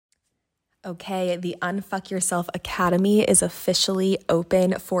Okay, the Unfuck Yourself Academy is officially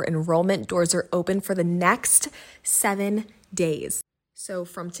open for enrollment. Doors are open for the next 7 days. So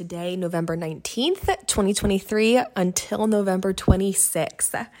from today, November 19th, 2023, until November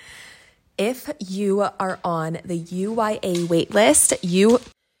 26th. If you are on the UYA waitlist,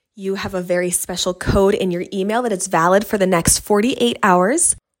 you have a very special code in your email that is valid for the next 48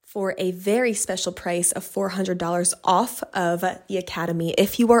 hours. For a very special price of $400 off of the Academy.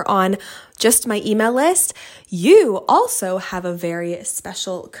 If you are on just my email list, you also have a very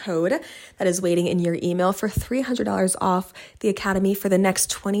special code that is waiting in your email for $300 off the Academy for the next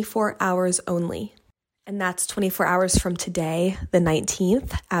 24 hours only. And that's 24 hours from today, the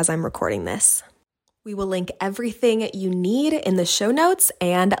 19th, as I'm recording this. We will link everything you need in the show notes,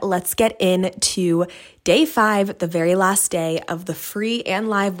 and let's get into day 5, the very last day of the free and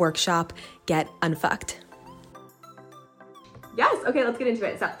live workshop, Get Unfucked. Yes, okay, let's get into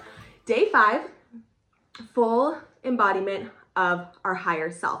it. So day 5, full embodiment of our higher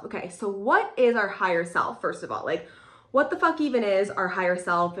self. Okay, so what is our higher self, first of all? Like, what the fuck even is our higher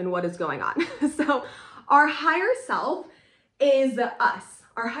self and what is going on? So our higher self is us.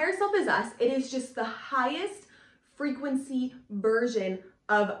 Our higher self is us. It is just the highest frequency version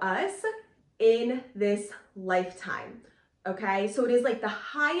of us in this lifetime, okay? So it is like the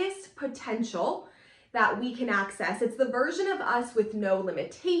highest potential that we can access. It's the version of us with no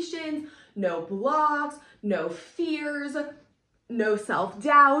limitations, no blocks, no fears, no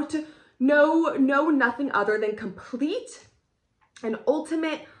self-doubt, no nothing other than complete and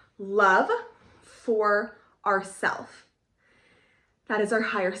ultimate love for ourself. That is our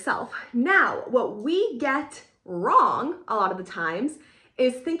higher self. Now, what we get wrong a lot of the times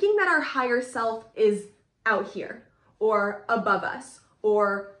is thinking that our higher self is out here or above us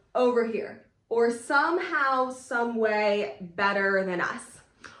or over here or somehow, some way better than us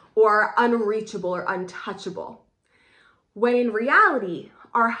or unreachable or untouchable. When in reality,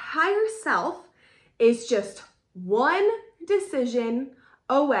 our higher self is just one decision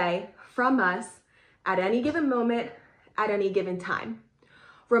away from us at any given moment, at any given time.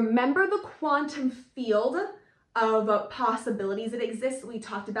 Remember the quantum field of possibilities that exist that we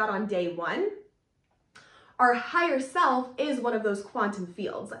talked about on day 1? Our higher self is one of those quantum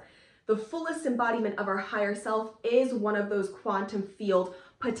fields. The fullest embodiment of our higher self is one of those quantum field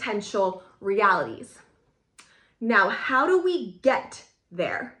potential realities. Now, how do we get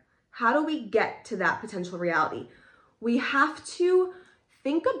there? How do we get to that potential reality? We have to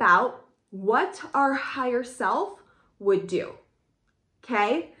think about what our higher self would do,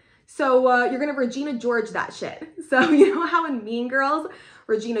 okay? So you're gonna Regina George that shit. So you know how in Mean Girls,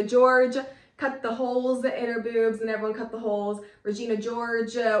 Regina George cut the holes in her boobs and everyone cut the holes. Regina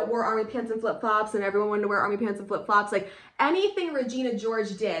George wore army pants and flip-flops and everyone wanted to wear army pants and flip-flops. Like anything Regina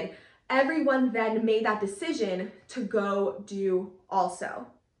George did, everyone then made that decision to go do also.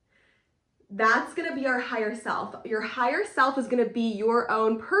 That's gonna be our higher self. Your higher self is gonna be your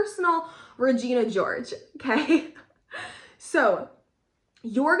own personal Regina George, okay? So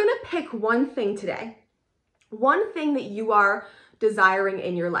you're gonna pick one thing today, one thing that you are desiring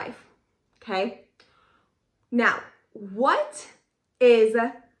in your life, okay? Now, what is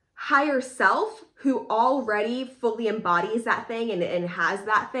higher self who already fully embodies that thing and has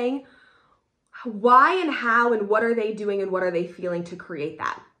that thing? Why and how and what are they doing and what are they feeling to create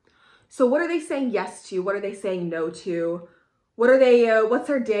that? So what are they saying yes to? What are they saying no to? What are they, what's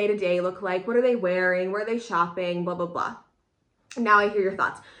their day-to-day look like? What are they wearing? Where are they shopping? Blah, blah, blah. Now I hear your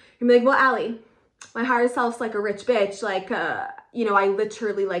thoughts. You're gonna be like, well, Allie, my higher self's like a rich bitch. Like, you know, I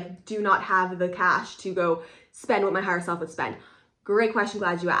literally like do not have the cash to go spend what my higher self would spend. Great question,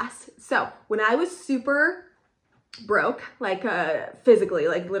 glad you asked. So when I was super broke, like physically,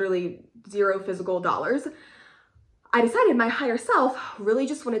 like literally zero physical dollars, I decided my higher self really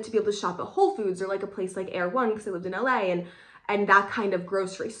just wanted to be able to shop at Whole Foods or like a place like Air One because I lived in LA and that kind of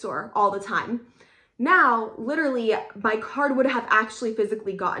grocery store all the time. Now, literally, my card would have actually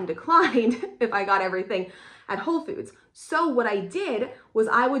physically gotten declined if I got everything at Whole Foods. So what I did was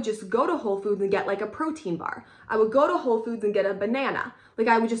I would just go to Whole Foods and get like a protein bar. I would go to Whole Foods and get a banana. Like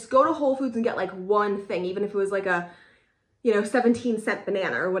I would just go to Whole Foods and get like one thing, even if it was like a, 17-cent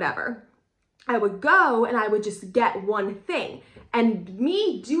banana or whatever. I would go and I would just get one thing. And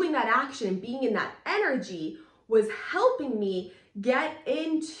me doing that action and being in that energy was helping me get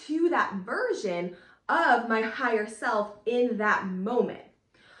into that version of my higher self in that moment.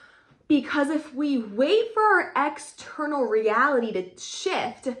 Because if we wait for our external reality to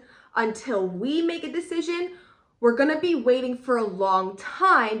shift until we make a decision, we're gonna be waiting for a long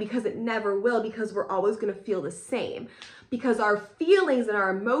time because it never will, because we're always gonna feel the same. because our feelings and our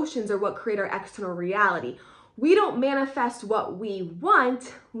emotions are what create our external reality. We don't manifest what we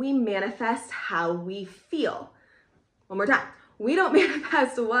want, we manifest how we feel. One more time. We don't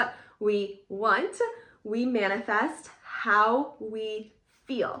manifest what we want, we manifest how we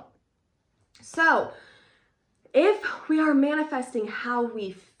feel. So if we are manifesting how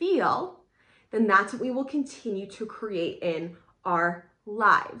we feel, then that's what we will continue to create in our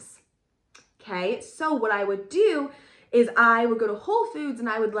lives. Okay, so what I would do is I would go to Whole Foods and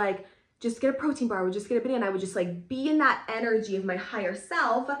I would like just get a protein bar, I would just get a banana, I would just like be in that energy of my higher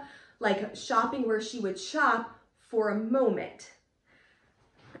self, like shopping where she would shop for a moment.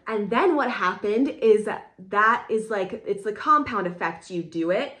 And then what happened is that is like, it's the compound effect. You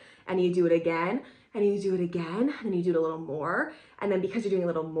do it and you do it again and you do it again and you do it a little more. And then because you're doing a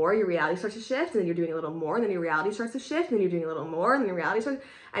little more, your reality starts to shift, and then you're doing a little more, and then your reality starts to shift, and then you're doing a little more, and then your reality starts,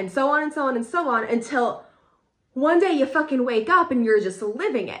 and so on and so on and so on, until one day you fucking wake up and you're just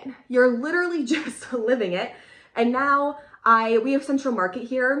living it. You're literally just living it. And now we have Central Market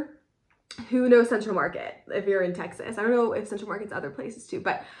here. Who knows Central Market if you're in Texas? I don't know if Central Market's other places too,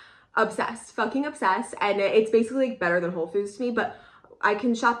 but obsessed, fucking obsessed. And it's basically like better than Whole Foods to me, but I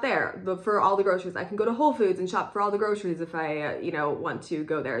can shop there for all the groceries. I can go to Whole Foods and shop for all the groceries if I, want to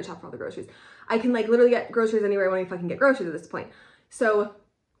go there and shop for all the groceries. I can like literally get groceries anywhere I want to fucking get groceries at this point. So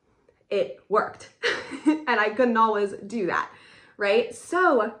it worked. And I couldn't always do that, right?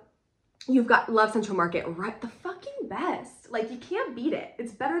 So you've got Love Central Market, right? The fucking best. Like you can't beat it.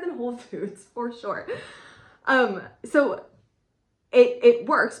 It's better than Whole Foods for sure. So it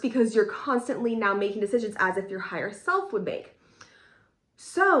works because you're constantly now making decisions as if your higher self would make.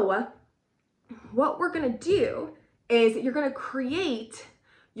 So what we're going to do is you're going to create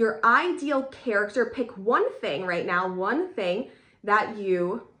your ideal character. Pick one thing right now, one thing that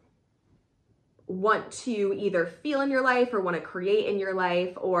you want to either feel in your life or want to create in your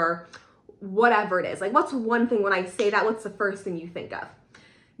life or whatever it is. Like what's one thing when I say that, what's the first thing you think of?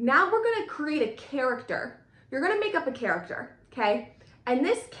 Now we're going to create a character. You're going to make up a character, okay? And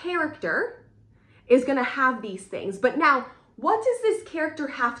this character is going to have these things. But now, what does this character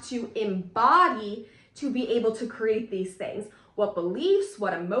have to embody to be able to create these things? What beliefs,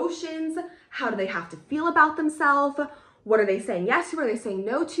 what emotions, how do they have to feel about themselves? What are they saying yes to? What are they saying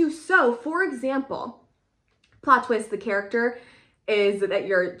no to? So, for example, plot twist, the character is that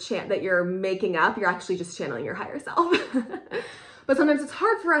you're making up. You're actually just channeling your higher self. But sometimes it's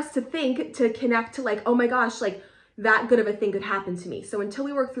hard for us to connect to like, oh my gosh, like that good of a thing could happen to me. So until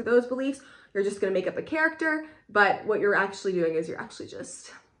we work through those beliefs, you're just going to make up a character. But what you're actually doing is you're actually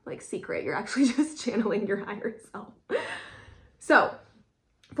just like secret. You're actually just channeling your higher self. So,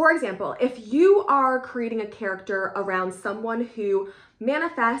 for example, if you are creating a character around someone who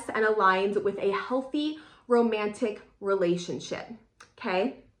manifests and aligns with a healthy romantic relationship,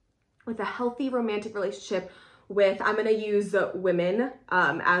 okay? With a healthy romantic relationship with, I'm going to use women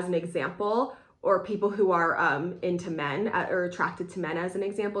as an example, or people who are into men or attracted to men as an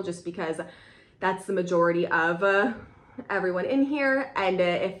example, just because that's the majority of everyone in here. And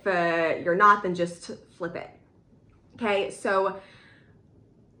if you're not, then just flip it. Okay, so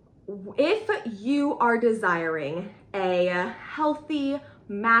if you are desiring a healthy,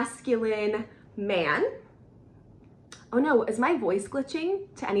 masculine man, oh no, is my voice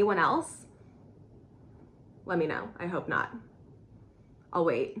glitching to anyone else? Let me know. I hope not. I'll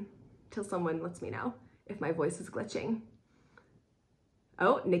wait till someone lets me know if my voice is glitching.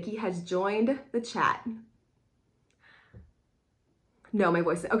 Oh, Nikki has joined the chat. No, my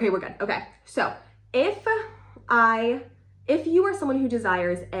voice, okay, we're good. Okay, so if you are someone who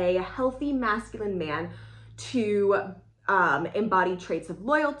desires a healthy masculine man to embody traits of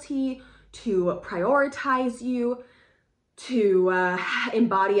loyalty, to prioritize you, to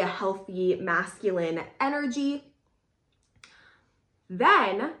embody a healthy masculine energy,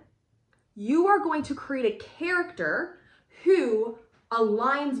 then you are going to create a character who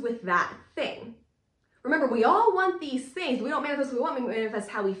aligns with that thing. Remember, we all want these things. We don't manifest what we want, we manifest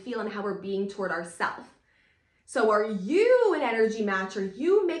how we feel and how we're being toward ourselves. So are you an energy match? Are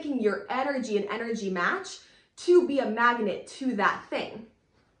you making your energy an energy match to be a magnet to that thing?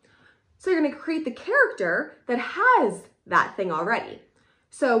 So you're going to create the character that has that thing already.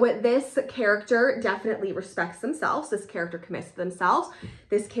 So this character definitely respects themselves. This character commits to themselves.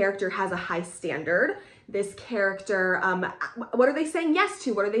 This character has a high standard. This character, what are they saying yes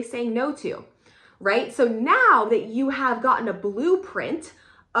to? What are they saying no to? Right? So now that you have gotten a blueprint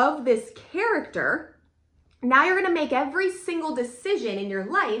of this character, now you're going to make every single decision in your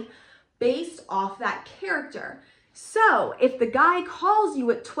life based off that character. So if the guy calls you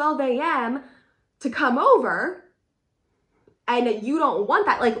at 12 a.m. to come over, and you don't want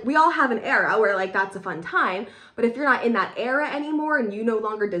that. Like, we all have an era where like that's a fun time, but if you're not in that era anymore and you no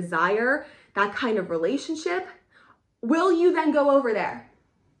longer desire that kind of relationship, will you then go over there?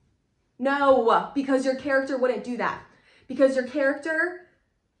 No, because your character wouldn't do that. Because your character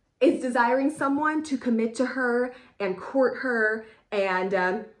is desiring someone to commit to her and court her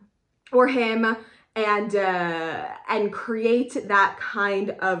and or him and create that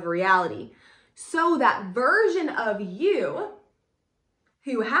kind of reality. So that version of you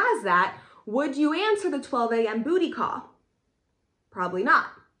who has that, would you answer the 12 a.m. booty call? Probably not.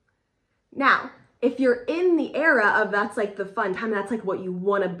 Now, if you're in the era of that's like the fun time, that's like what you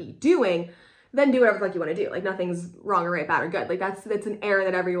want to be doing, then do whatever the fuck you want to do. Like, nothing's wrong or right, bad or good. Like, that's an era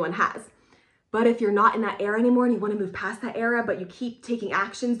that everyone has. But if you're not in that era anymore and you want to move past that era, but you keep taking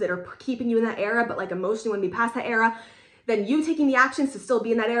actions that are keeping you in that era, but like emotionally want to be past that era, then you taking the actions to still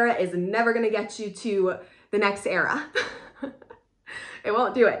be in that era is never going to get you to the next era. It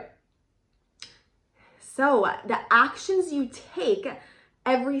won't do it. So the actions you take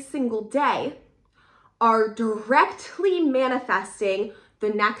every single day are directly manifesting the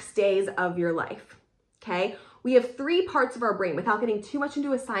next days of your life, okay? We have 3 parts of our brain, without getting too much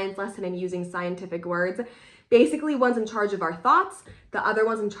into a science lesson and using scientific words. Basically, one's in charge of our thoughts, the other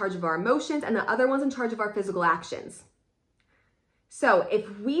one's in charge of our emotions, and the other one's in charge of our physical actions. So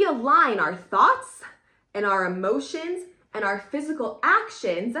if we align our thoughts and our emotions and our physical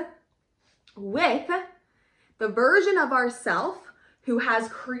actions with the version of ourself who has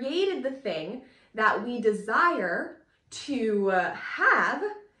created the thing that we desire to have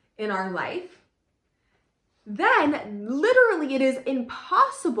in our life, then literally it is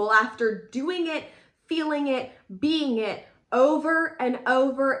impossible, after doing it, feeling it, being it over and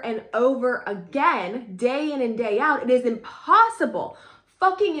over and over again, day in and day out, it is impossible,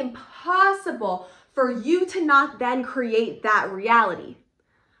 fucking impossible, for you to not then create that reality.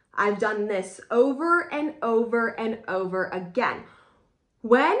 I've done this over and over and over again.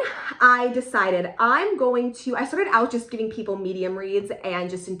 When I decided I started out just giving people medium reads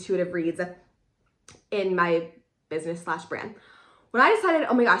and just intuitive reads in my business/brand. When I decided,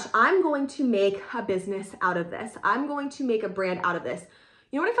 oh my gosh, I'm going to make a business out of this. I'm going to make a brand out of this.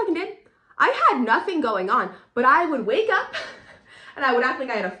 You know what I fucking did? I had nothing going on, but I would wake up and I would act like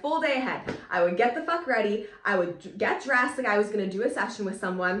I had a full day ahead. I would get the fuck ready. I would get dressed like I was gonna do a session with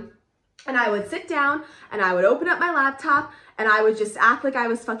someone. And I would sit down and I would open up my laptop and I would just act like I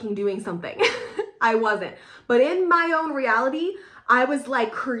was fucking doing something. I wasn't. But in my own reality, I was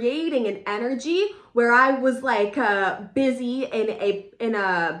like creating an energy where I was like busy in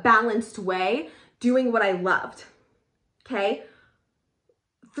a balanced way, doing what I loved. Okay?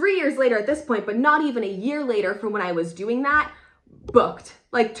 3 years later at this point, but not even a year later from when I was doing that, booked,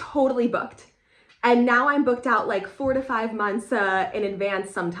 like totally booked. And now I'm booked out like 4 to 5 months in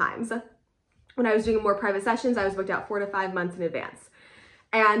advance sometimes. When I was doing more private sessions, I was booked out 4 to 5 months in advance.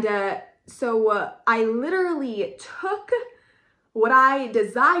 And so I literally took what I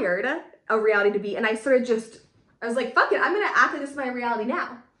desired a reality to be, and I was like, fuck it, I'm gonna act like this is my reality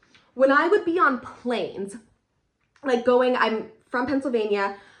now. When I would be on planes, like I'm from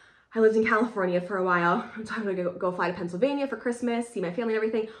Pennsylvania, I lived in California for a while. I'm talking to go fly to Pennsylvania for Christmas, see my family and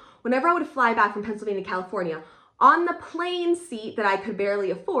everything. Whenever I would fly back from Pennsylvania to California, on the plane seat that I could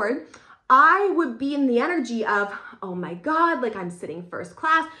barely afford, I would be in the energy of, oh my God, like I'm sitting first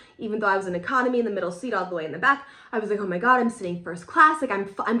class, even though I was in economy in the middle seat all the way in the back. I was like, oh my God, I'm sitting first class. Like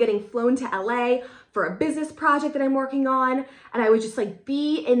I'm getting flown to LA for a business project that I'm working on. And I would just like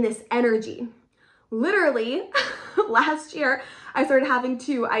be in this energy. Literally last year, I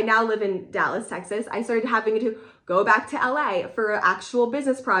now live in Dallas, Texas. I started having to go back to LA for an actual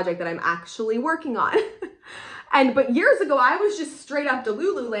business project that I'm actually working on. But years ago, I was just straight up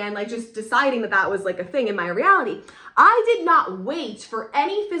Delulu land, like just deciding that was like a thing in my reality. I did not wait for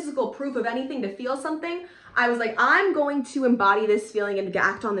any physical proof of anything to feel something. I was like, I'm going to embody this feeling and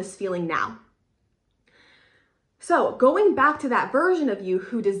act on this feeling now. So going back to that version of you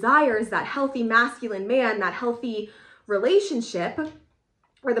who desires that healthy masculine man, that healthy relationship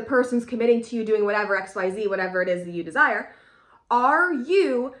where the person's committing to you doing whatever, XYZ, whatever it is that you desire, are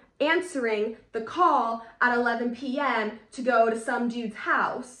you answering the call at 11 p.m. to go to some dude's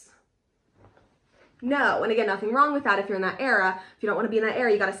house? No. And again, nothing wrong with that if you're in that era. If you don't want to be in that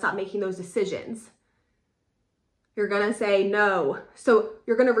era, you got to stop making those decisions. You're going to say no. So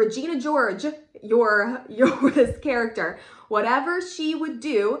you're going to Regina George, your this character. Whatever she would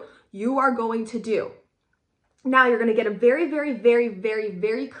do, you are going to do. Now you're going to get a very, very, very, very,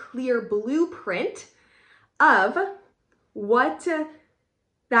 very clear blueprint of what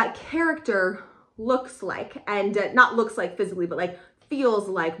that character looks like, and not looks like physically, but like feels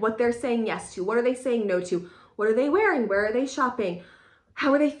like, what they're saying yes to, what are they saying no to, what are they wearing, where are they shopping,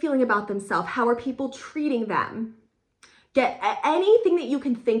 how are they feeling about themselves, how are people treating them. Get anything that you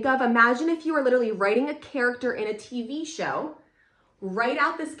can think of. Imagine if you were literally writing a character in a TV show. Write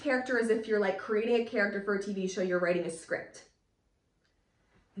out this character as if you're like creating a character for a TV show, you're writing a script.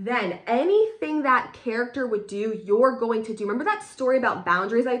 Then anything that character would do, you're going to do. Remember that story about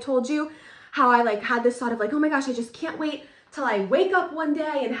boundaries I told you? How I like had this thought of like, oh my gosh, I just can't wait till I wake up one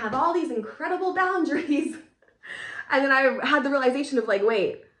day and have all these incredible boundaries. And then I had the realization of like,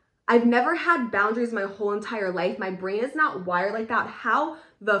 wait, I've never had boundaries my whole entire life. My brain is not wired like that. How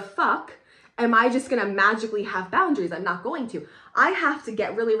the fuck am I just gonna magically have boundaries? I'm not going to. I have to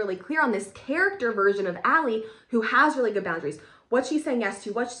get really, really clear on this character version of Allie who has really good boundaries. What she's saying yes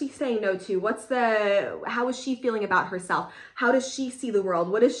to, what she's saying no to, how is she feeling about herself? How does she see the world?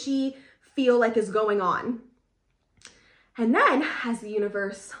 What does she feel like is going on? And then, as the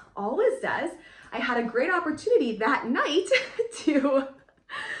universe always does, I had a great opportunity that night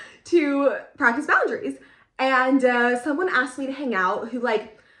to practice boundaries. And someone asked me to hang out who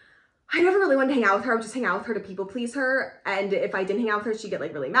like, I never really wanted to hang out with her. I would just hang out with her to people please her. And if I didn't hang out with her, she'd get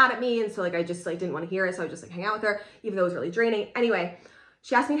like really mad at me. And so like, I just like didn't want to hear it. So I would just like hang out with her, even though it was really draining. Anyway,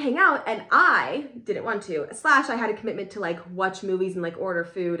 she asked me to hang out and I didn't want to, / I had a commitment to like watch movies and like order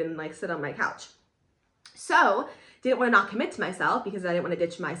food and like sit on my couch. So didn't want to not commit to myself because I didn't want to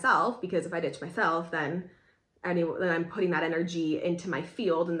ditch myself, because if I ditch myself, then I'm putting that energy into my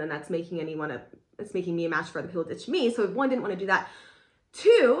field, and then that's making me a match for other people to ditch me. So one, didn't want to do that.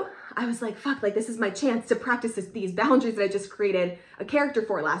 Two, I was like, fuck, like this is my chance to practice these boundaries that I just created a character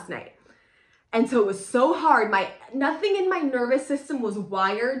for last night. And so it was so hard. Nothing in my nervous system was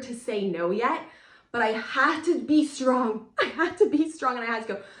wired to say no yet, but I had to be strong. I had to be strong and I had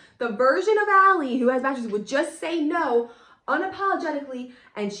to go. The version of Allie who has boundaries would just say no unapologetically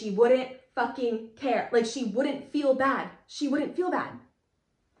and she wouldn't fucking care. Like she wouldn't feel bad. She wouldn't feel bad.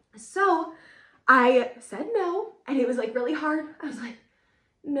 So I said no and it was like really hard. I was like,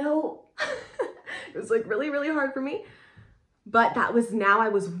 no. It was like really, really hard for me. But I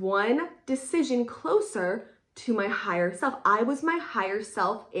was one decision closer to my higher self. I was my higher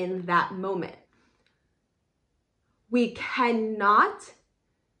self in that moment. We cannot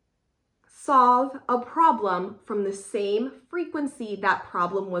solve a problem from the same frequency that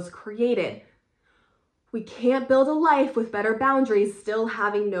problem was created. We can't build a life with better boundaries still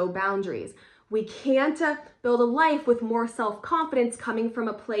having no boundaries. We can't build a life with more self-confidence coming from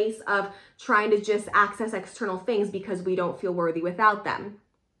a place of trying to just access external things because we don't feel worthy without them.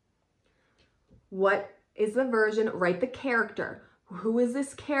 What is the version? Write the character. Who is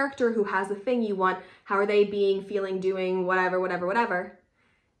this character who has the thing you want? How are they being, feeling, doing, whatever.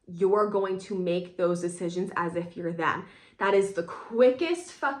 You're going to make those decisions as if you're them. That is the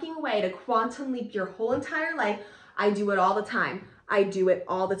quickest fucking way to quantum leap your whole entire life. I do it all the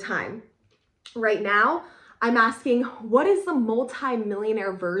time. Right now, I'm asking, what is the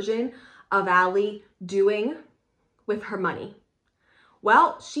multi-millionaire version of Allie doing with her money?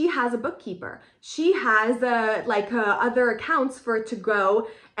 Well, she has a bookkeeper. She has other accounts for it to go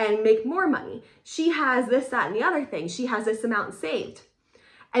and make more money. She has this, that, and the other thing. She has this amount saved.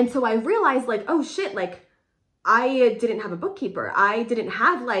 And so I realized like, oh shit, like I didn't have a bookkeeper. I didn't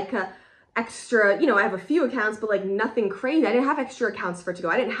have like a extra, I have a few accounts, but like nothing crazy. I didn't have extra accounts for it to go.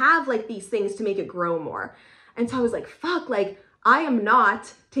 I didn't have like these things to make it grow more. And so I was like, fuck, like I am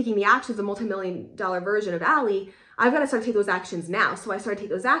not taking the actions of multi-million-dollar version of Allie. I've got to start to take those actions now. So I started to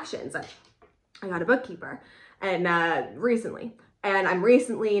take those actions. I got a bookkeeper and recently. And I'm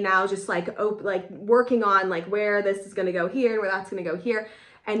recently now just like working on like where this is going to go here and where that's going to go here.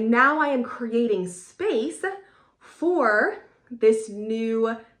 And now I am creating space for this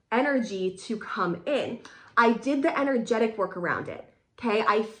new energy to come in. I did the energetic work around it. Okay.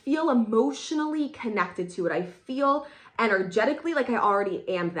 I feel emotionally connected to it. I feel energetically like I already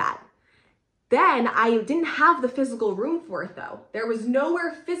am that. Then I didn't have the physical room for it though. There was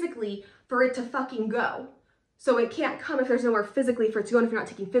nowhere physically for it to fucking go. So it can't come if there's nowhere physically for it to go and if you're not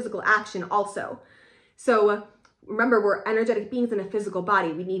taking physical action also. So remember, we're energetic beings in a physical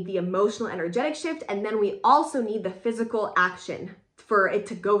body. We need the emotional energetic shift, and then we also need the physical action for it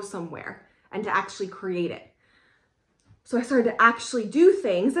to go somewhere and to actually create it. So I started to actually do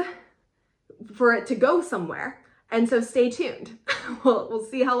things for it to go somewhere. And so stay tuned. We'll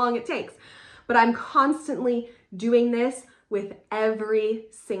see how long it takes. But I'm constantly doing this with every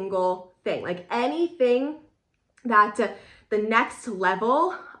single thing. Like anything that the next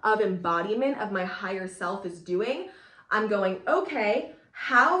level of embodiment of my higher self is doing, I'm going, okay,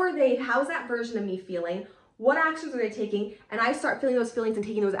 how's that version of me feeling? What actions are they taking? And I start feeling those feelings and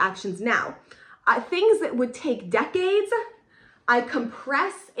taking those actions now. Things that would take decades, I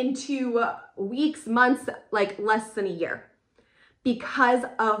compress into weeks, months, like less than a year because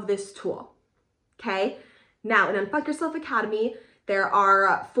of this tool, okay? Now, in Unfuck Yourself Academy, there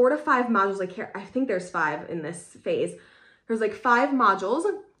are 4 to 5 modules. I think there's 5 in this phase. There's like 5 modules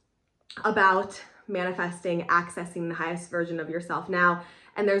about manifesting, accessing the highest version of yourself now.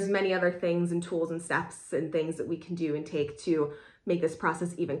 And there's many other things and tools and steps and things that we can do and take to make this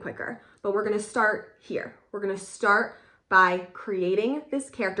process even quicker. But we're gonna start here. We're gonna start by creating this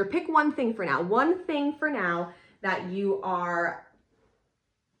character. Pick one thing for now that you are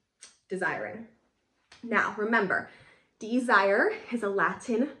desiring. Now, remember, desire is a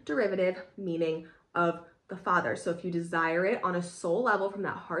Latin derivative meaning of the Father. So if you desire it on a soul level from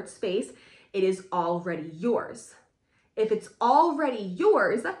that heart space, it is already yours. If it's already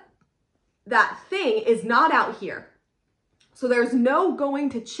yours, that thing is not out here. So there's no going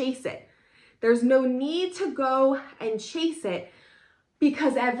to chase it. There's no need to go and chase it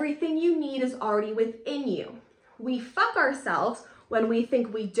because everything you need is already within you. We fuck ourselves when we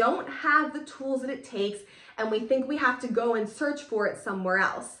think we don't have the tools that it takes and we think we have to go and search for it somewhere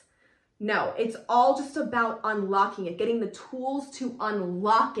else. No, it's all just about unlocking it, getting the tools to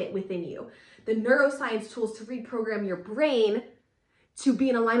unlock it within you. The neuroscience tools to reprogram your brain to be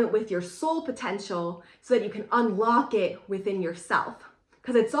in alignment with your soul potential so that you can unlock it within yourself.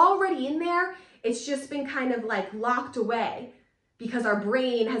 Because it's already in there, it's just been kind of like locked away because our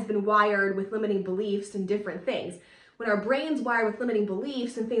brain has been wired with limiting beliefs and different things. When our brain's wired with limiting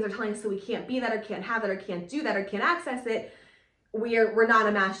beliefs and things are telling us that we can't be that or can't have that or can't do that or can't access it, we're not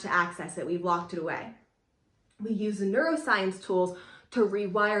a match to access it. We've locked it away. We use the neuroscience tools to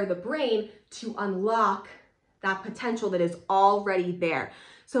rewire the brain to unlock that potential that is already there.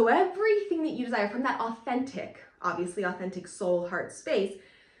 So everything that you desire from that authentic, obviously authentic soul, heart space,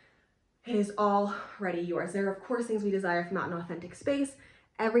 it is already yours. There are, of course, things we desire from not an authentic space.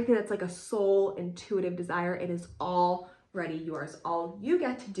 Everything that's like a soul intuitive desire, it is already yours. All you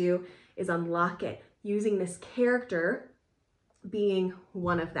get to do is unlock it using this character being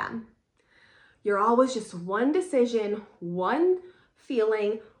one of them. You're always just one decision, one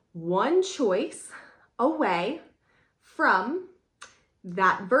feeling, one choice away from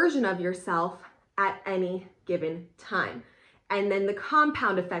that version of yourself at any given time. And then the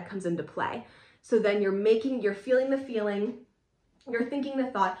compound effect comes into play. So then you're feeling the feeling, you're thinking the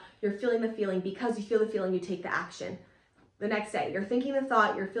thought, you're feeling the feeling. Because you feel the feeling, you take the action. The next day, you're thinking the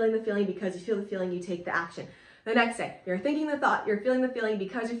thought, you're feeling the feeling. Because you feel the feeling, you take the action. The next day, you're thinking the thought, you're feeling the feeling.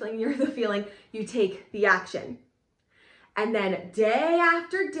 Because you're the feeling, you take the action. And then day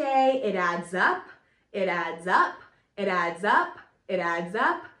after day, it adds up, it adds up, it adds up, it adds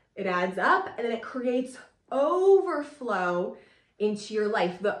up, it adds up, and then it creates overflow into your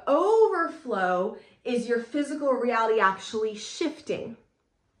life. The overflow is your physical reality actually shifting.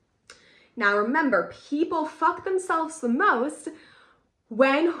 Now remember, people fuck themselves the most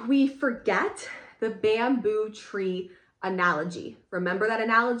when we forget the bamboo tree analogy. Remember that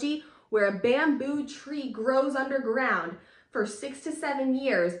analogy where a bamboo tree grows underground for 6 to 7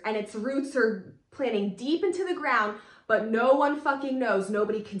 years and its roots are planting deep into the ground, but no one fucking knows.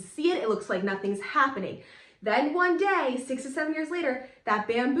 Nobody can see it. It looks like nothing's happening. Then one day, 6 to 7 years later, that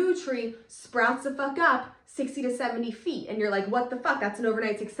bamboo tree sprouts the fuck up 60 to 70 feet. And you're like, what the fuck? That's an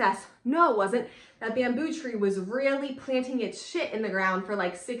overnight success. No, it wasn't. That bamboo tree was really planting its shit in the ground for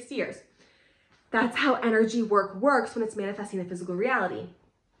like 6 years. That's how energy work works when it's manifesting the physical reality.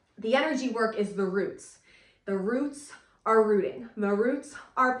 The energy work is the roots. The roots are rooting. The roots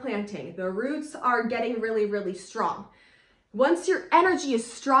are planting. The roots are getting really, really strong. Once your energy is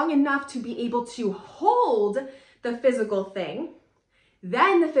strong enough to be able to hold the physical thing,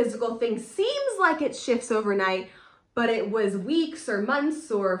 then the physical thing seems like it shifts overnight, but it was weeks or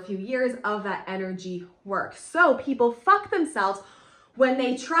months or a few years of that energy work. So people fuck themselves when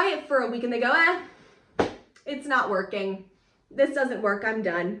they try it for a week and they go, it's not working. This doesn't work, I'm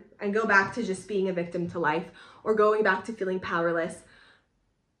done. And go back to just being a victim to life or going back to feeling powerless.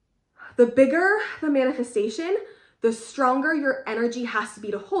 The bigger the manifestation, the stronger your energy has to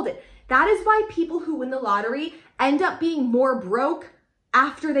be to hold it. That is why people who win the lottery end up being more broke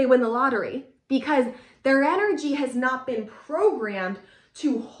after they win the lottery, because their energy has not been programmed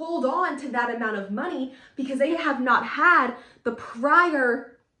to hold on to that amount of money because they have not had the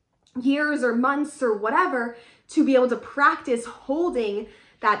prior years or months or whatever to be able to practice holding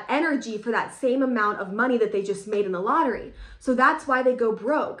that energy for that same amount of money that they just made in the lottery. So that's why they go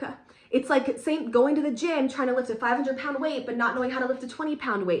broke. It's like going to the gym, trying to lift a 500-pound weight, but not knowing how to lift a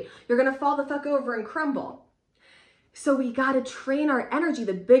 20-pound weight. You're gonna fall the fuck over and crumble. So we gotta train our energy.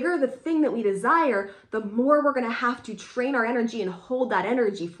 The bigger the thing that we desire, the more we're gonna have to train our energy and hold that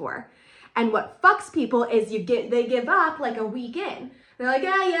energy for. And what fucks people is they give up like a week in. They're like,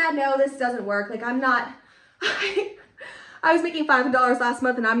 yeah, no, this doesn't work. Like I'm not, I was making $500 last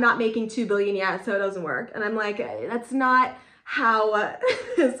month and I'm not making $2 billion yet, so it doesn't work. And I'm like, that's not how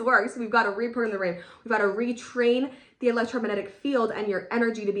this works. We've got to reprogram the brain. We've got to retrain the electromagnetic field and your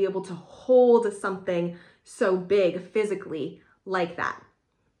energy to be able to hold something so big physically like that.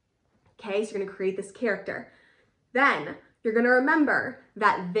 Okay, so you're gonna create this character. Then you're gonna remember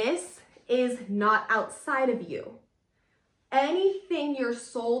that this is not outside of you. Anything your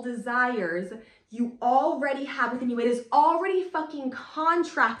soul desires, you already have within you. It is already fucking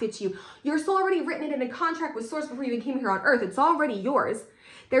contracted to you. Your soul already written it in a contract with Source before you even came here on earth. It's already yours.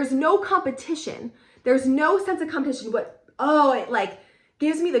 There's no competition. There's no sense of competition. It like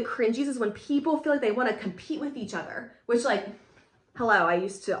gives me the cringies is when people feel like they want to compete with each other, which like, hello, I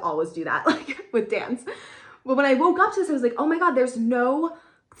used to always do that like with dance. But when I woke up to this, I was like, oh my God, there's no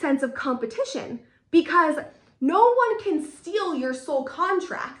sense of competition because no one can steal your soul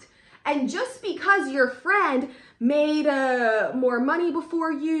contract. And just because your friend made more money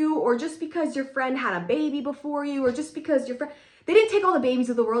before you, or just because your friend had a baby before you, or just because your friend, they didn't take all the babies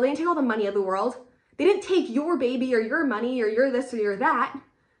of the world. They didn't take all the money of the world. They didn't take your baby or your money or your this or your that.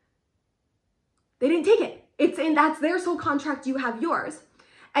 They didn't take it. That's their soul contract. You have yours.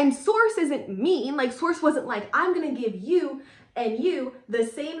 And Source isn't mean. Like Source wasn't like, I'm going to give you and you the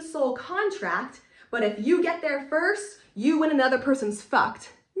same soul contract, but if you get there first, you and another person's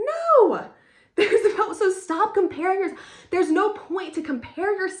fucked. No, so stop comparing yourself. There's no point to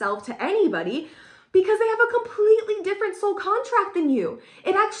compare yourself to anybody because they have a completely different soul contract than you.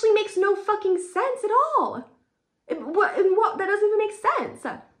 It actually makes no fucking sense at all. That doesn't even make sense.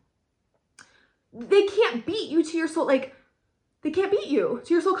 They can't beat you to your soul. Like they can't beat you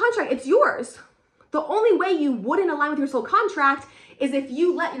to your soul contract. It's yours. The only way you wouldn't align with your soul contract is if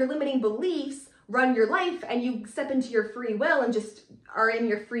you let your limiting beliefs run your life and you step into your free will and just are in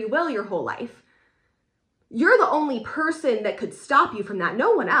your free will your whole life. You're the only person that could stop you from that.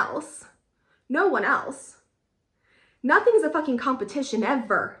 No one else. No one else. Nothing's a fucking competition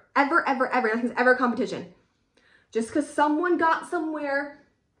ever. Ever, ever, ever. Nothing's ever a competition. Just because someone got somewhere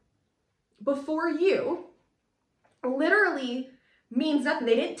before you literally means nothing.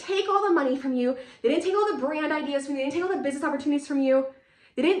 They didn't take all the money from you. They didn't take all the brand ideas from you. They didn't take all the business opportunities from you.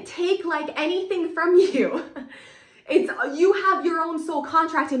 They didn't take like anything from you. You have your own soul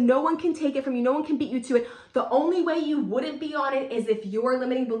contract and no one can take it from you. No one can beat you to it. The only way you wouldn't be on it is if your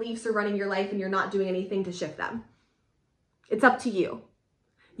limiting beliefs are running your life and you're not doing anything to shift them. It's up to you.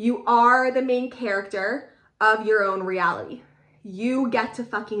 You are the main character of your own reality. You get to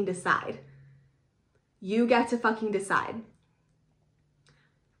fucking decide. You get to fucking decide.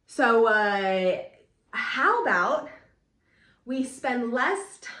 So how about we spend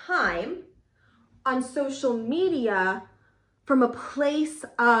less time on social media from a place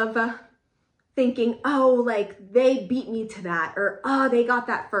of thinking, oh, like they beat me to that, or oh, they got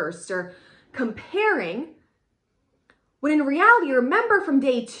that first, or comparing. When in reality, remember from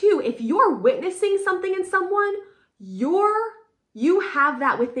day 2, if you're witnessing something in someone, you have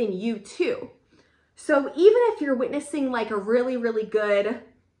that within you too. So even if you're witnessing like a really, really good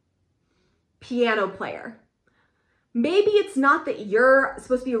piano player, maybe it's not that you're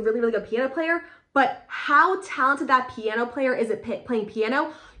supposed to be a really, really good piano player, but how talented that piano player is at playing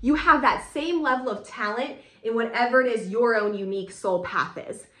piano, you have that same level of talent in whatever it is your own unique soul path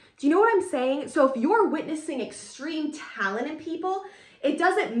is. Do you know what I'm saying? So if you're witnessing extreme talent in people, it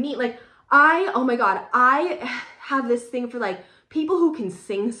doesn't mean like, oh my God, I have this thing for like people who can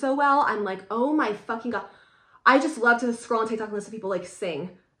sing so well. I'm like, oh my fucking God. I just love to scroll on TikTok and listen to people like sing.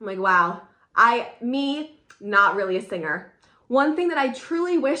 I'm like, wow, not really a singer. One thing that I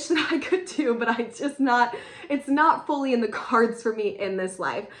truly wish that I could do, but it's not fully in the cards for me in this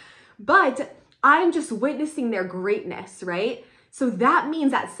life. But I'm just witnessing their greatness, right? So that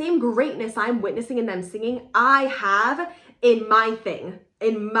means that same greatness I'm witnessing in them singing, I have in my thing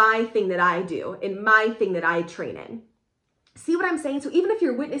that I do, in my thing that I train in. See what I'm saying? So even if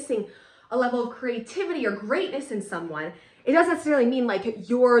you're witnessing a level of creativity or greatness in someone, it doesn't necessarily mean like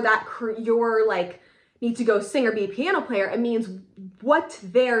you're like need to go sing or be a piano player. It means what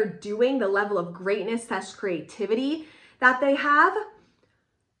they're doing, the level of greatness / creativity that they have,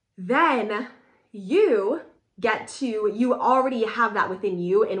 then you already have that within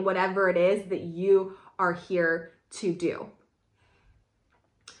you in whatever it is that you are here to do.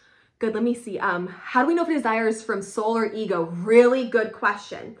 Good, let me see. How do we know if a desire is from soul or ego? Really good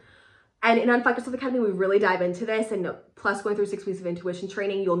question. And in Unfuck Yourself Academy, we really dive into this, and plus going through 6 weeks of intuition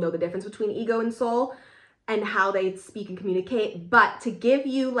training, you'll know the difference between ego and soul and how they speak and communicate. But to give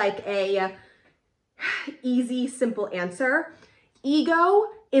you like a easy, simple answer, ego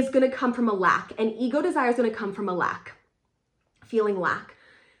is going to come from a lack, and ego desire is going to come from a lack, feeling lack.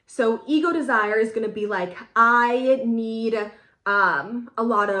 So ego desire is going to be like, I need a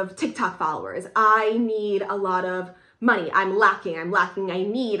lot of TikTok followers. I need a lot of money. I'm lacking. I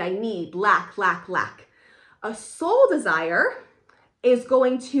need, lack. A soul desire is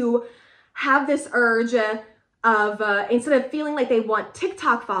going to have this urge of, instead of feeling like they want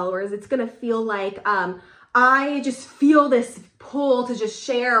TikTok followers, it's going to feel like, I just feel this pull to just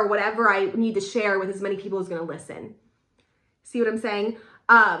share whatever I need to share with as many people as going to listen. See what I'm saying?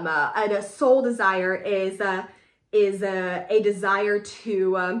 And a soul desire is a desire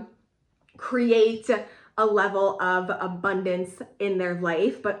to create a level of abundance in their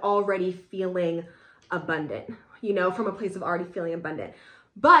life, but already feeling abundant, you know, from a place of already feeling abundant.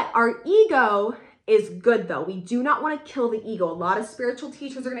 But our ego is good though. We do not want to kill the ego. A lot of spiritual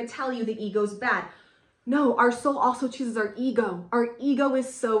teachers are going to tell you the ego's bad. No, our soul also chooses our ego. Our ego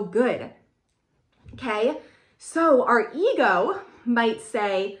is so good. Okay. So our ego might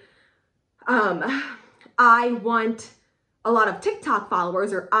say, I want a lot of TikTok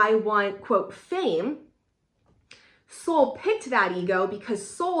followers, or I want, quote, fame. Soul picked that ego because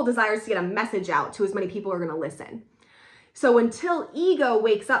soul desires to get a message out to as many people who are going to listen. So until ego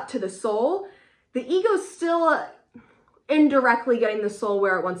wakes up to the soul, the ego's still indirectly getting the soul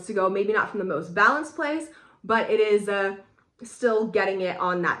where it wants to go. Maybe not from the most balanced place, but it is still getting it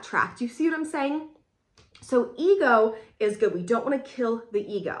on that track. Do you see what I'm saying? So ego is good. We don't want to kill the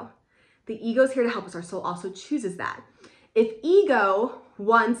ego. The ego is here to help us. Our soul also chooses that. If ego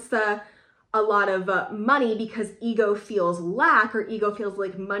wants a lot of money because ego feels lack, or ego feels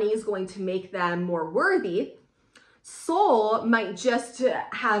like money is going to make them more worthy, soul might just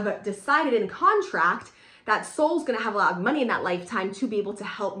have decided in contract that soul's going to have a lot of money in that lifetime to be able to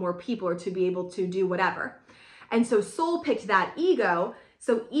help more people or to be able to do whatever. And so soul picked that ego,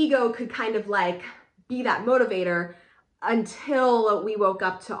 so ego could kind of like be that motivator until we woke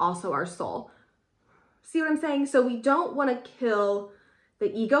up to also our soul. See what I'm saying? So we don't want to kill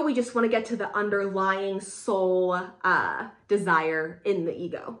the ego. We just want to get to the underlying soul desire in the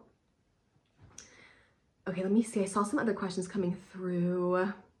ego. Okay, let me see. I saw some other questions coming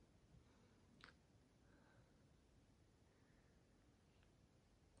through.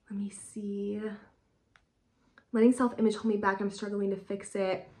 Let me see. Letting self-image hold me back. I'm struggling to fix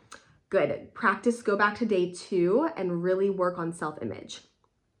it. Good. Practice, go back to day 2 and really work on self-image.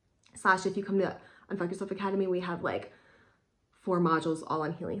 / if you come to Unfuck Yourself Academy, we have like 4 modules all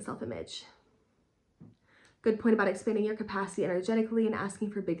on healing self-image. Good point about expanding your capacity energetically and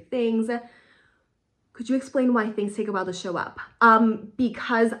asking for big things. Could you explain why things take a while to show up?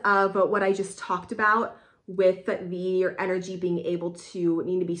 Because of what I just talked about with your energy being able to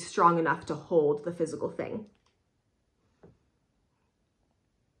need to be strong enough to hold the physical thing.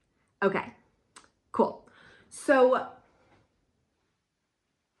 Okay, cool. So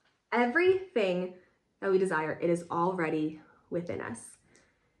everything that we desire, it is already within us.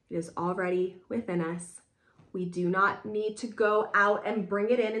 It is already within us. We do not need to go out and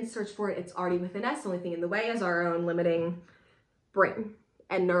bring it in and search for it. It's already within us. The only thing in the way is our own limiting brain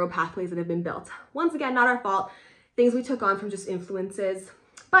and neural pathways that have been built. Once again, not our fault. Things we took on from just influences.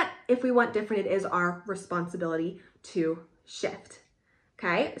 But if we want different, it is our responsibility to shift.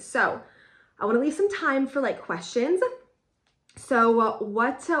 Okay, so I want to leave some time for like questions. So what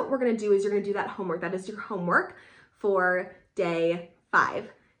we're going to do is you're going to do that homework. That is your homework for day 5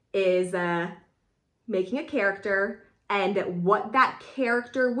 is making a character, and what that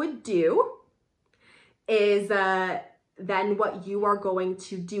character would do is then what you are going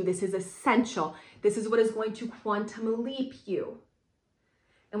to do. This is essential. This is what is going to quantum leap you.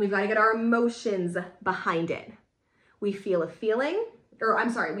 And we've got to get our emotions behind it. We feel a feeling,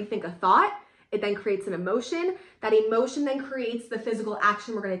 we think a thought. It then creates an emotion. That emotion then creates the physical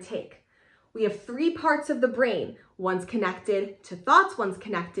action we're going to take. We have 3 parts of the brain. One's connected to thoughts, one's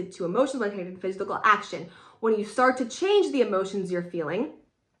connected to emotions, one's connected to physical action. When you start to change the emotions you're feeling,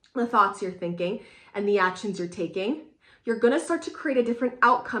 the thoughts you're thinking, and the actions you're taking, you're going to start to create a different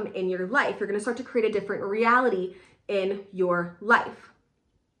outcome in your life. You're going to start to create a different reality in your life.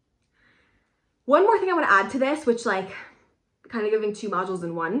 One more thing I want to add to this, which like kind of giving 2 modules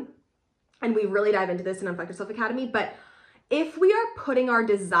in one, and we really dive into this in Unfuck Yourself Academy, but if we are putting our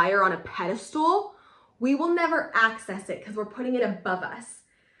desire on a pedestal, we will never access it because we're putting it above us.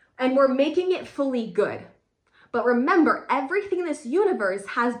 and we're making it fully good. But remember, everything in this universe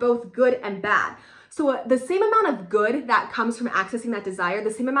has both good and bad. So the same amount of good that comes from accessing that desire,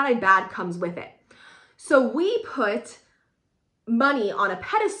 the same amount of bad comes with it. So we put money on a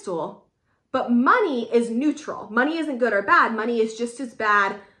pedestal, but money is neutral. Money isn't good or bad. Money is just as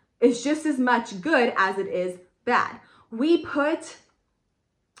bad, is just as much good as it is bad. We put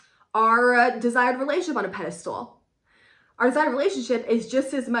our desired relationship on a pedestal. Our desired relationship is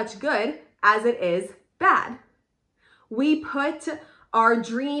just as much good as it is bad. We put our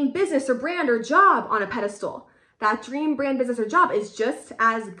dream business or brand or job on a pedestal. That dream, brand, business, or job is just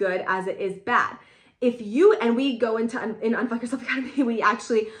as good as it is bad. If you, and we go into, in Unfuck Yourself Academy, we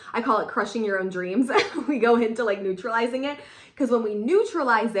actually, I call it crushing your own dreams. We go into like neutralizing it, because when we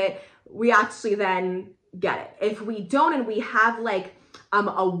neutralize it, we actually then get it. If we don't and we have like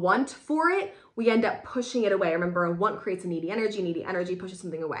a want for it, we end up pushing it away. Remember, a want creates a needy energy pushes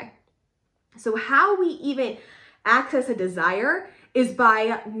something away. So how we even access a desire is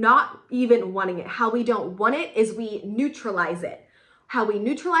by not even wanting it. How we don't want it is we neutralize it. How we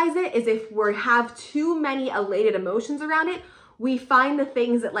neutralize it is if we have too many elated emotions around it, we find the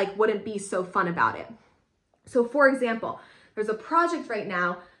things that like wouldn't be so fun about it. So for example, there's a project right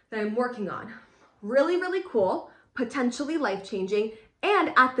now that I'm working on. Really, really cool, potentially life-changing,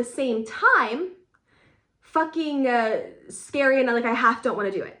 and at the same time, fucking scary, and like I don't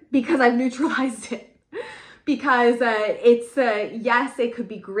want to do it because I've neutralized it. Because it's, yes, it could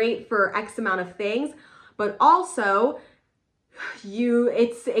be great for X amount of things, but also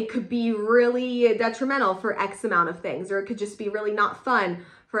it could be really detrimental for X amount of things, or it could just be really not fun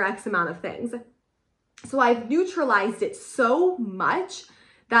for X amount of things. So I've neutralized it so much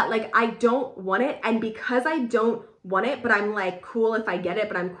that like I don't want it. And because I don't want it, but I'm like cool if I get it,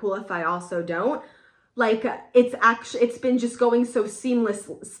 but I'm cool if I also don't, like it's been just going so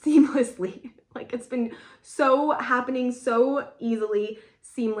seamlessly. Like it's been so happening so easily,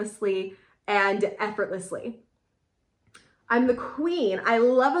 seamlessly, and effortlessly. I'm the queen. I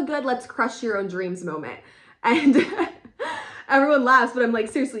love a good let's crush your own dreams moment. And everyone laughs, but I'm like,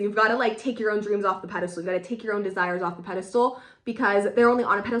 seriously, you've got to like take your own dreams off the pedestal. You've got to take your own desires off the pedestal, because they're only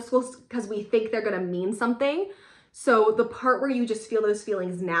on a pedestal because we think they're going to mean something. So the part where you just feel those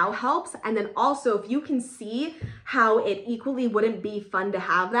feelings now helps. And then also if you can see how it equally wouldn't be fun to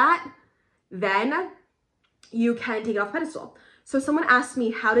have that, then you can take it off a pedestal. So someone asked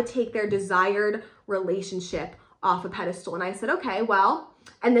me how to take their desired relationship off a pedestal. And I said, okay, well,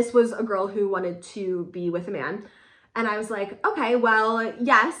 and this was a girl who wanted to be with a man. And I was like, okay, well,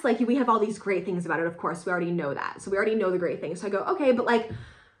 yes, like we have all these great things about it. Of course, we already know that. So we already know the great things. So I go, okay, but like,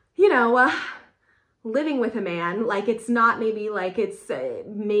 you know, living with a man, like it's not maybe like it's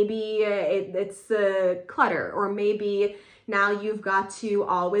clutter, or maybe now you've got to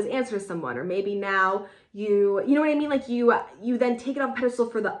always answer someone, or maybe now you know what I mean? Like you then take it off a pedestal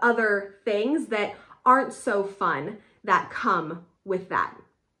for the other things that aren't so fun that come with that.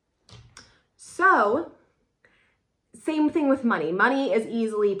 So same thing with money. Money is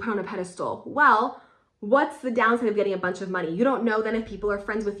easily put on a pedestal. Well, what's the downside of getting a bunch of money? You don't know then if people are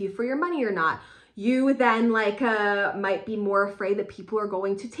friends with you for your money or not. You then like might be more afraid that people are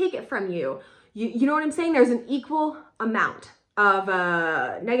going to take it from you. You know what I'm saying? There's an equal amount of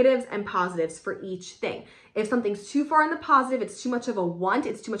negatives and positives for each thing. If something's too far in the positive, it's too much of a want,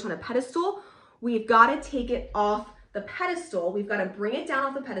 it's too much on a pedestal, we've got to take it off the pedestal. We've got to bring it down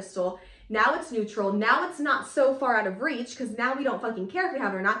off the pedestal. Now it's neutral. Now it's not so far out of reach, because now we don't fucking care if we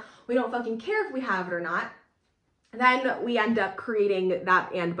have it or not. We don't fucking care if we have it or not. Then we end up creating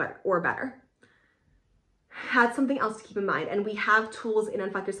that or better. That's something else to keep in mind. And we have tools in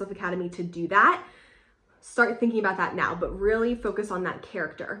Unfuck Yourself Academy to do that. Start thinking about that now, but really focus on that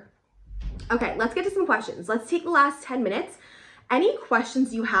character. Okay, let's get to some questions. Let's take the last 10 minutes. Any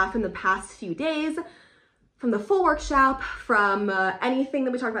questions you have from the past few days, from the full workshop, from anything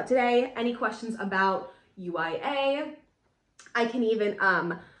that we talked about today, any questions about UIA? I can even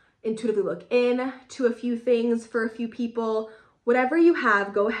intuitively look in to a few things for a few people. Whatever you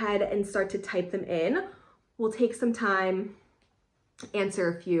have, go ahead and start to type them in. We'll take some time, answer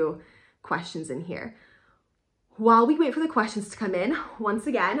a few questions in here. While we wait for the questions to come in, once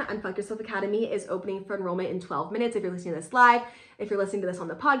again, Unfuck Yourself Academy is opening for enrollment in 12 minutes. If you're listening to this live, if you're listening to this on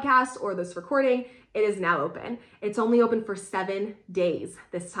the podcast or this recording, it is now open. It's only open for 7 days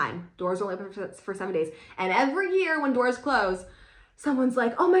this time. Doors are only open for 7 days. And every year when doors close, someone's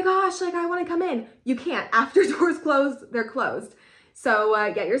like, oh my gosh, like I want to come in. You can't. After doors close, they're closed. So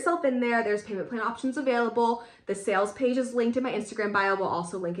get yourself in there. There's payment plan options available. The sales page is linked in my Instagram bio. We'll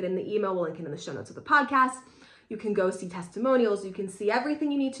also link it in the email. We'll link it in the show notes of the podcast. You can go see testimonials. You can see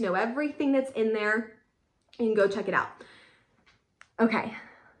everything you need to know, everything that's in there. You can go check it out. Okay.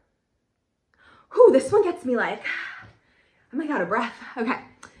 Whew, this one gets me like, I'm like out of breath. Okay.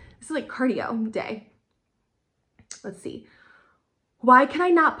 This is like cardio day. Let's see. Why can I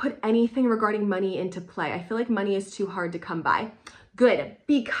not put anything regarding money into play? I feel like money is too hard to come by. Good.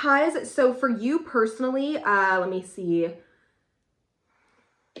 Because, so for you personally, let me see.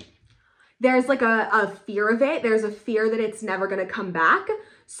 There's like a fear of it. There's a fear that it's never going to come back.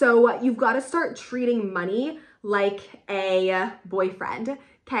 So you've got to start treating money like a boyfriend.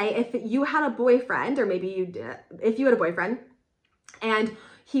 Okay. If you had a boyfriend, or maybe you did, if you had a boyfriend and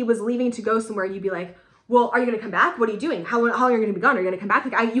he was leaving to go somewhere, you'd be like, well, are you going to come back? What are you doing? How long are you going to be gone? Are you going to come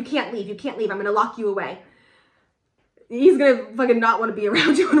back? Like, you can't leave. You can't leave. I'm going to lock you away. He's going to fucking not want to be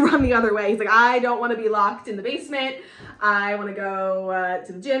around you and run the other way. He's like, I don't want to be locked in the basement. I want to go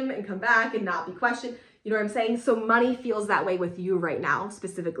to the gym and come back and not be questioned. You know what I'm saying? So money feels that way with you right now,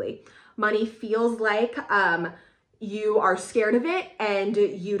 specifically. Money feels like you are scared of it and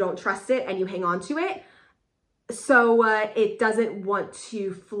you don't trust it and you hang on to it. So it doesn't want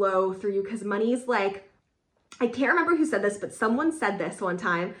to flow through you, because money is like, I can't remember who said this, but someone said this one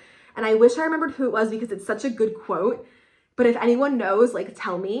time, and I wish I remembered who it was because it's such a good quote. But if anyone knows, like,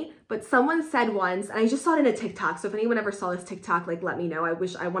 tell me. But someone said once, and I just saw it in a TikTok, so if anyone ever saw this TikTok, like, let me know. I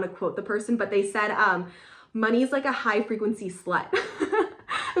wish I want to quote the person, but they said, money is like a high frequency slut.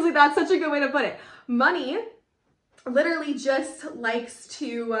 I was like, that's such a good way to put it. Money literally just likes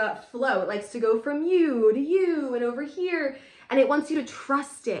to flow. It likes to go from you to you and over here, and it wants you to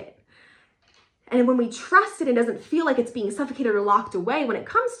trust it. And when we trust it, it doesn't feel like it's being suffocated or locked away. When it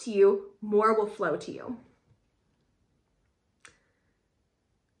comes to you, more will flow to you.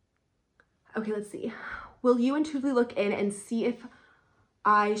 Okay, let's see. Will you intuitively look in and see if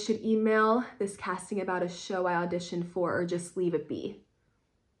I should email this casting about a show I auditioned for, or just leave it be?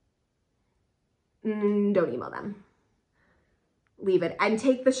 Don't email them. Leave it. And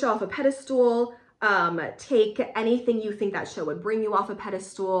take the show off a pedestal. Take anything you think that show would bring you off a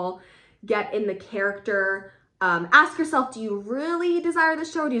pedestal. Get in the character. Ask yourself, do you really desire the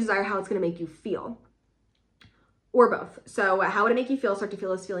show, or do you desire how it's going to make you feel? Or both. So how would it make you feel? Start to feel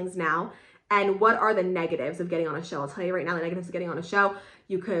those feelings now. And what are the negatives of getting on a show? I'll tell you right now, the negatives of getting on a show.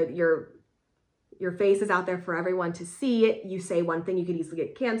 You could, your face is out there for everyone to see. You say one thing, you could easily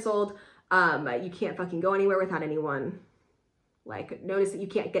get canceled. You can't fucking go anywhere without anyone. Like, notice that you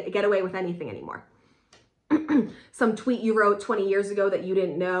can't get away with anything anymore. Some tweet you wrote 20 years ago that you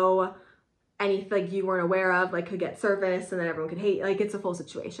didn't know, anything like you weren't aware of, like, could get surfaced, and then everyone could hate. Like, it's a full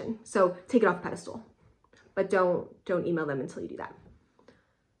situation. So take it off the pedestal, but don't email them until you do that.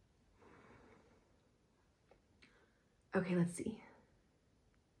 Okay, let's see.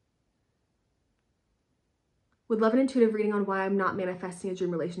 Would love an intuitive reading on why I'm not manifesting a dream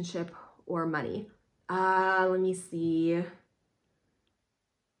relationship or money. Let me see.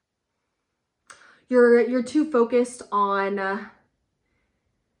 You're too focused on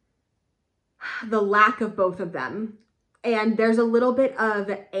the lack of both of them. And there's a little bit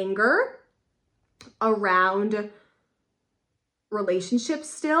of anger around relationships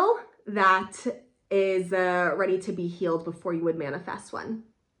still that is ready to be healed before you would manifest one.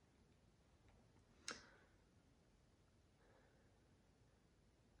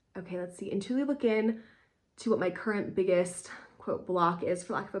 Okay, let's see. Intuitively look in to what my current biggest, quote, block is,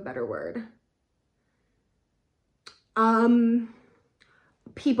 for lack of a better word.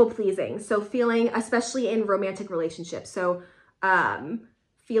 People pleasing. So feeling, especially in romantic relationships. So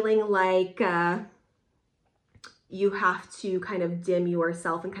feeling like you have to kind of dim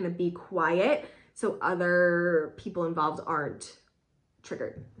yourself and kind of be quiet so other people involved aren't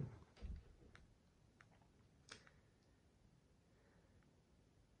triggered.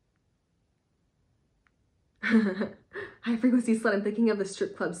 High frequency slut. I'm thinking of the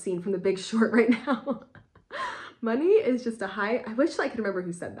strip club scene from The Big Short right now. Money is just a high. I wish I could remember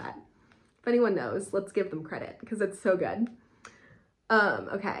who said that. If anyone knows, let's give them credit because it's so good.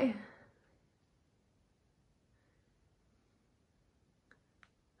 Okay.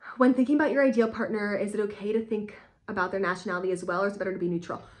 When thinking about your ideal partner, is it okay to think about their nationality as well, or is it better to be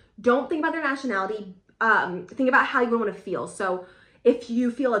neutral? Don't think about their nationality. Think about how you want to feel. So if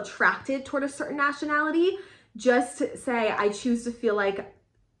you feel attracted toward a certain nationality, just say, I choose to feel like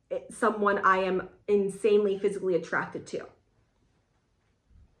someone I am insanely physically attracted to.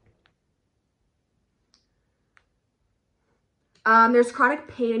 There's chronic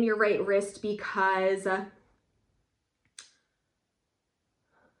pain in your right wrist because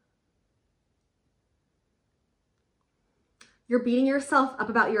you're beating yourself up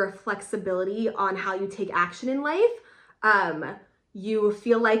about your flexibility on how you take action in life. You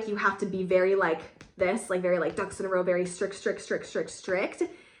feel like you have to be very like this, like very like ducks in a row, very strict.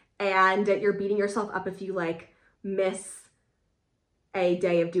 And you're beating yourself up if you like miss a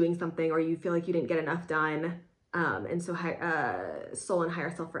day of doing something, or you feel like you didn't get enough done. And so soul and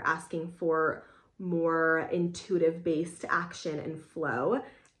higher self are asking for more intuitive based action and flow,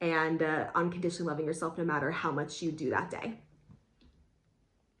 and unconditionally loving yourself no matter how much you do that day.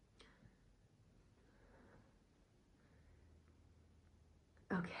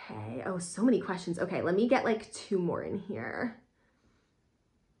 Okay. Oh, so many questions. Okay, let me get like 2 more in here.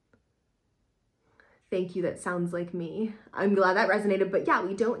 Thank you. That sounds like me. I'm glad that resonated, but yeah,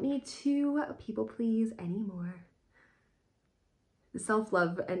 we don't need to people please anymore. The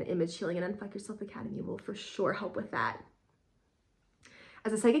self-love and image healing and Unfuck Yourself Academy will for sure help with that.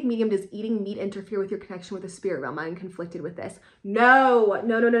 As a psychic medium, does eating meat interfere with your connection with the spirit realm? I'm conflicted with this. No,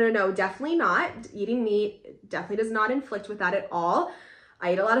 definitely not. Eating meat definitely does not inflict with that at all.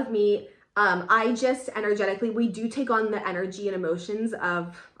 I eat a lot of meat. I just energetically, we do take on the energy and emotions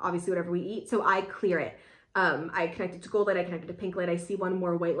of obviously whatever we eat. So I clear it. I connect it to gold light. I connect it to pink light. I see one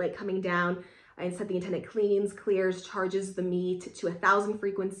more white light coming down. I set the intent, it cleans, clears, charges the meat to 1,000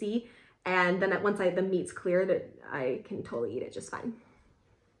 frequency. And then once the meat's cleared, I can totally eat it just fine.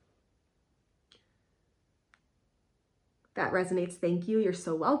 That resonates. Thank you. You're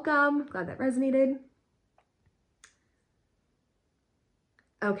so welcome. Glad that resonated.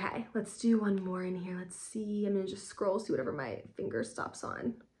 Okay, let's do one more in here. Let's see. I'm going to just scroll, see whatever my finger stops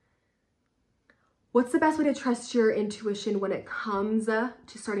on. What's the best way to trust your intuition when it comes to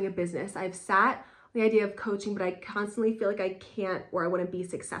starting a business? I've sat on the idea of coaching, but I constantly feel like I can't or I wouldn't be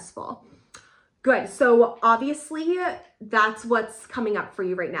successful. Good. So obviously that's what's coming up for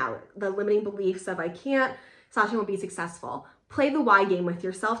you right now. The limiting beliefs of I can't, Sasha won't be successful. Play the why game with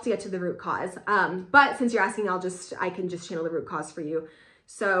yourself to get to the root cause. But since you're asking, I can just channel the root cause for you.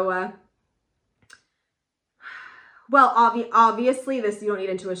 So, well, obviously this, you don't need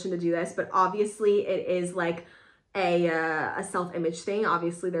intuition to do this, but obviously it is like a self-image thing.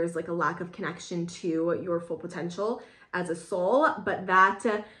 Obviously there's like a lack of connection to your full potential as a soul, but that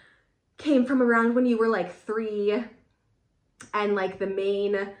came from around when you were like 3, and like the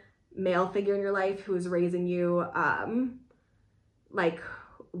main male figure in your life who was raising you,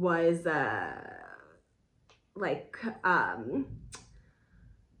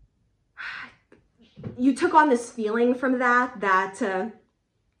 you took on this feeling from that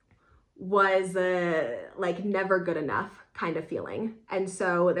was like never good enough kind of feeling. And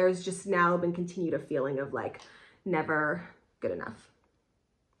so there's just now been continued a feeling of like never good enough.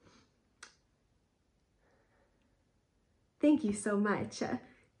 Thank you so much.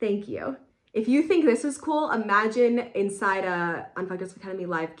 Thank you. If you think this is cool, imagine inside a Unfuck Yourself Academy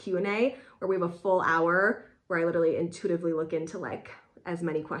live Q&A where we have a full hour where I literally intuitively look into like as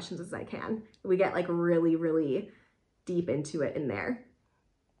many questions as I can. We get like really, really deep into it in there.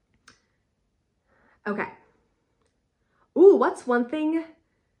 Okay. Ooh, what's one thing?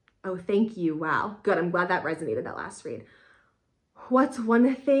 Oh, thank you. Wow. Good. I'm glad that resonated, that last read. What's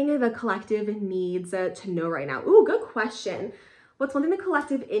one thing the collective needs to know right now? Ooh, good question. What's one thing the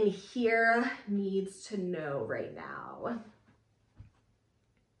collective in here needs to know right now?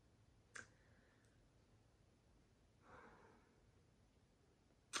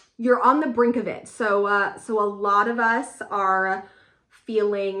 You're on the brink of it. So a lot of us are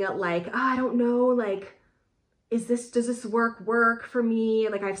feeling like, oh, I don't know, like, does this work for me?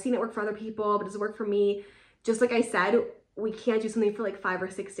 Like, I've seen it work for other people, but does it work for me? Just like I said, we can't do something for like 5 or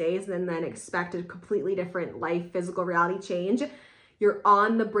 6 days and then expect a completely different life, physical reality change. You're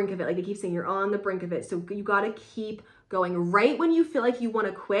on the brink of it. Like they keep saying, you're on the brink of it. So you got to keep going. Right when you feel like you want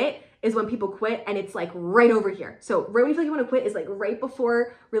to quit is when people quit, and it's like right over here. So right when you feel like you want to quit is like right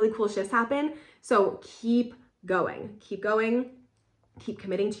before really cool shifts happen. So keep going, keep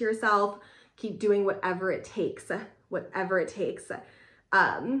committing to yourself, keep doing whatever it takes,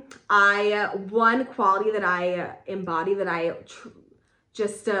 one quality that I embody that I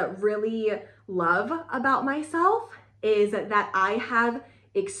just really love about myself is that I have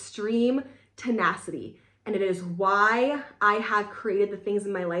extreme tenacity. And it is why I have created the things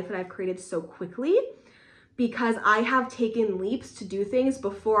in my life that I've created so quickly, because I have taken leaps to do things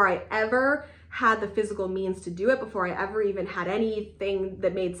before I ever had the physical means to do it, before I ever even had anything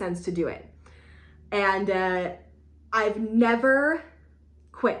that made sense to do it. And I've never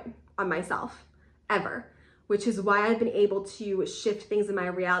quit on myself, ever, which is why I've been able to shift things in my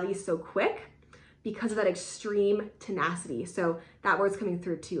reality so quick, because of that extreme tenacity. So that word's coming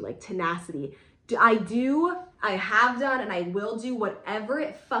through too, like tenacity. I do I have done and I will do whatever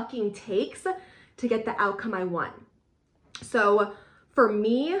it fucking takes to get the outcome I want. So for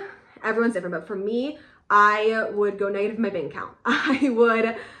me, everyone's different, but for me, I would go negative in my bank account. I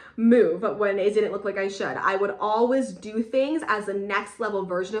would move when it didn't look like I should. I would always do things as a next level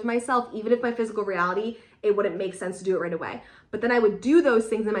version of myself, even if my physical reality, it wouldn't make sense to do it right away. But then I would do those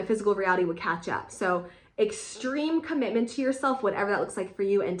things and my physical reality would catch up. So extreme commitment to yourself, whatever that looks like for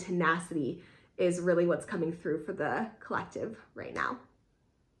you, and tenacity is really what's coming through for the collective right now.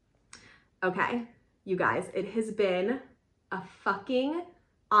 Okay, you guys, it has been a fucking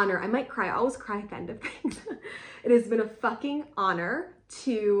honor. I might cry. I always cry at the end of things. It has been a fucking honor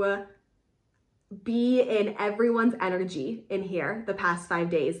to be in everyone's energy in here the past 5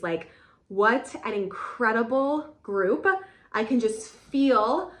 days. Like, what an incredible group. I can just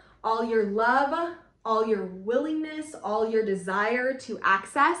feel all your love, all your willingness, all your desire to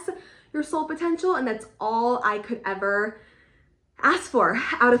access your soul potential. And that's all I could ever ask for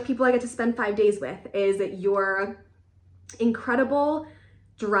out of people I get to spend 5 days with, is your incredible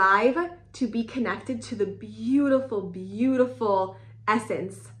drive to be connected to the beautiful, beautiful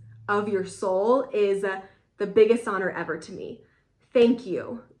essence of your soul is the biggest honor ever to me. Thank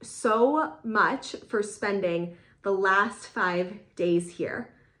you so much for spending the last 5 days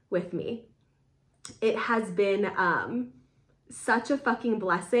here with me. It has been such a fucking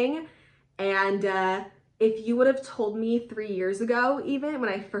blessing. And if you would have told me 3 years ago, even when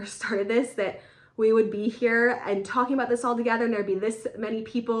I first started this, that we would be here and talking about this all together and there'd be this many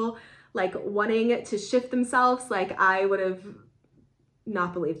people like wanting to shift themselves, like I would have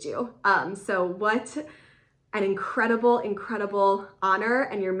not believed you. So what an incredible, incredible honor,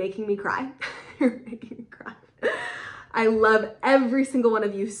 and you're making me cry. You're making me cry. I love every single one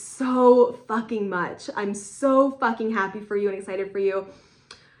of you so fucking much. I'm so fucking happy for you and excited for you.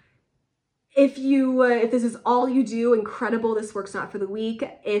 If this is all you do, incredible, this works not for the week.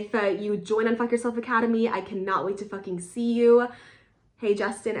 If you join Unfuck Yourself Academy, I cannot wait to fucking see you. Hey,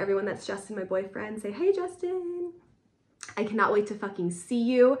 Justin, everyone that's Justin, my boyfriend, say, hey, Justin. I cannot wait to fucking see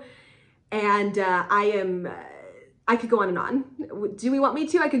you. And I could go on and on. Do we want me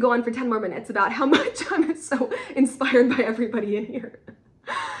to? I could go on for 10 more minutes about how much I'm so inspired by everybody in here.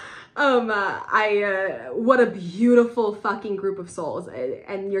 What a beautiful fucking group of souls,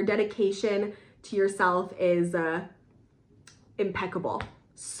 and your dedication to yourself is impeccable.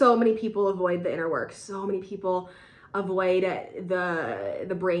 So many people avoid the inner work. So many people avoid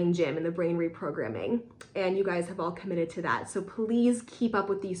the brain gym and the brain reprogramming, and you guys have all committed to that. So please keep up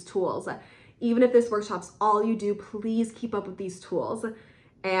with these tools. Even if this workshop's all you do, please keep up with these tools.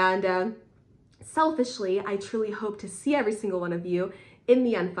 And selfishly, I truly hope to see every single one of you in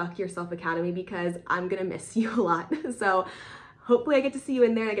the Unfuck Yourself Academy, because I'm gonna miss you a lot. So hopefully I get to see you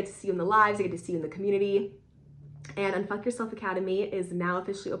in there. I get to see you in the lives. I get to see you in the community. And Unfuck Yourself Academy is now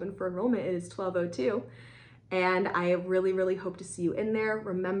officially open for enrollment. It is 12/02. And I really, really hope to see you in there.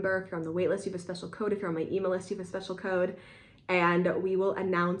 Remember, if you're on the wait list, you have a special code. If you're on my email list, you have a special code. And we will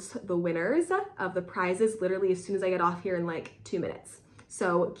announce the winners of the prizes literally as soon as I get off here in like 2 minutes.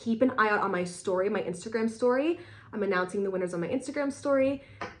 So keep an eye out on my story, my Instagram story. I'm announcing the winners on my Instagram story,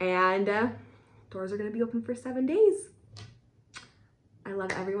 and doors are gonna be open for 7 days. I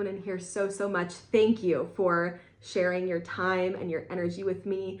love everyone in here so, so much. Thank you for sharing your time and your energy with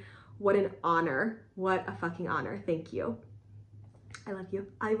me. What an honor. What a fucking honor. Thank you. I love you.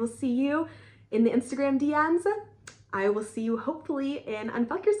 I will see you in the Instagram DMs. I will see you hopefully in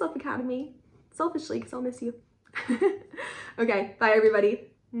Unfuck Yourself Academy, selfishly, because I'll miss you. Okay, bye everybody.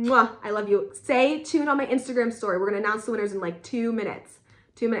 Mwah, I love you. Stay tuned on my Instagram story. We're gonna announce the winners in like 2 minutes.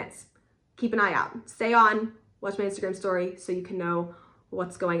 2 minutes. Keep an eye out. Stay on, watch my Instagram story so you can know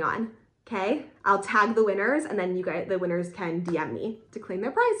what's going on. Okay, I'll tag the winners, and then the winners can DM me to claim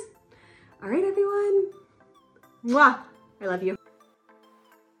their prize. All right, everyone. Mwah, I love you.